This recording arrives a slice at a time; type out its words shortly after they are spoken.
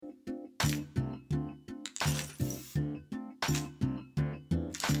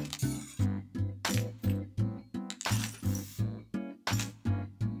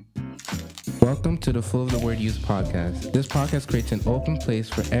Welcome to the Full of the Word Youth podcast. This podcast creates an open place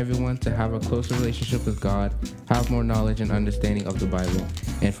for everyone to have a closer relationship with God, have more knowledge and understanding of the Bible,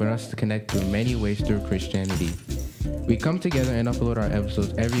 and for us to connect in many ways through Christianity. We come together and upload our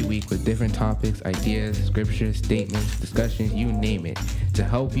episodes every week with different topics, ideas, scriptures, statements, discussions, you name it, to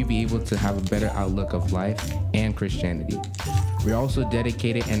help you be able to have a better outlook of life and Christianity. We're also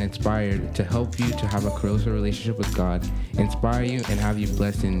dedicated and inspired to help you to have a closer relationship with God, inspire you, and have you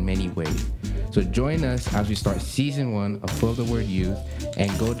blessed in many ways. So join us as we start season 1 of Full of the Word Youth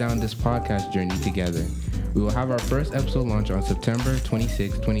and go down this podcast journey together. We will have our first episode launch on September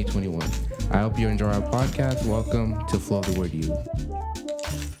 26, 2021. I hope you enjoy our podcast. Welcome to Full of the Word Youth.